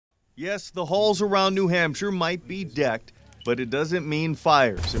Yes, the halls around New Hampshire might be decked, but it doesn't mean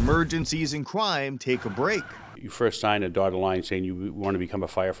fires, emergencies, and crime take a break. You first sign a dotted line saying you want to become a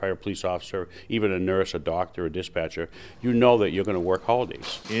firefighter, police officer, even a nurse, a doctor, a dispatcher. You know that you're going to work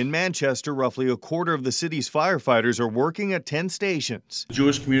holidays. In Manchester, roughly a quarter of the city's firefighters are working at 10 stations. The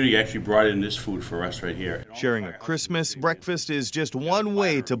Jewish community actually brought in this food for us right here. Sharing a Christmas breakfast is just one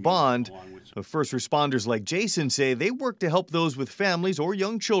way to bond. But first responders like Jason say they work to help those with families or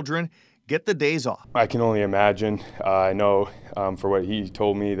young children get the days off. I can only imagine. I know for what he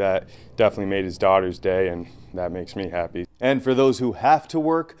told me that definitely made his daughter's day, and that makes me happy. And for those who have to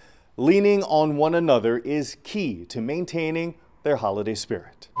work, leaning on one another is key to maintaining their holiday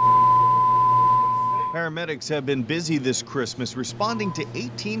spirit. Paramedics have been busy this Christmas responding to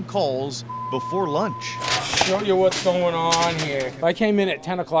 18 calls before lunch. Show you what's going on here. I came in at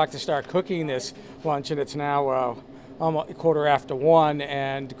 10 o'clock to start cooking this lunch, and it's now almost 1:15,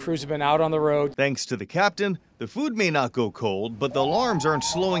 and the crews have been out on the road. Thanks to the captain, the food may not go cold, but the alarms aren't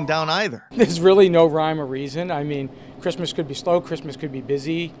slowing down either. There's really no rhyme or reason. I mean, Christmas could be slow, Christmas could be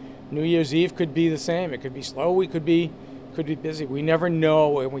busy, New Year's Eve could be the same. It could be slow, we could be busy. We never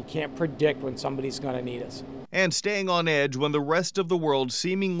know, and we can't predict when somebody's going to need us. And staying on edge when the rest of the world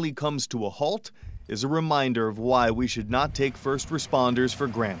seemingly comes to a halt is a reminder of why we should not take first responders for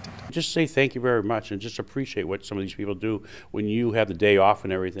granted. Just say thank you very much and just appreciate what some of these people do when you have the day off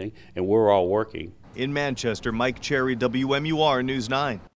and everything, and we're all working. In Manchester, Mike Cherry, WMUR News 9.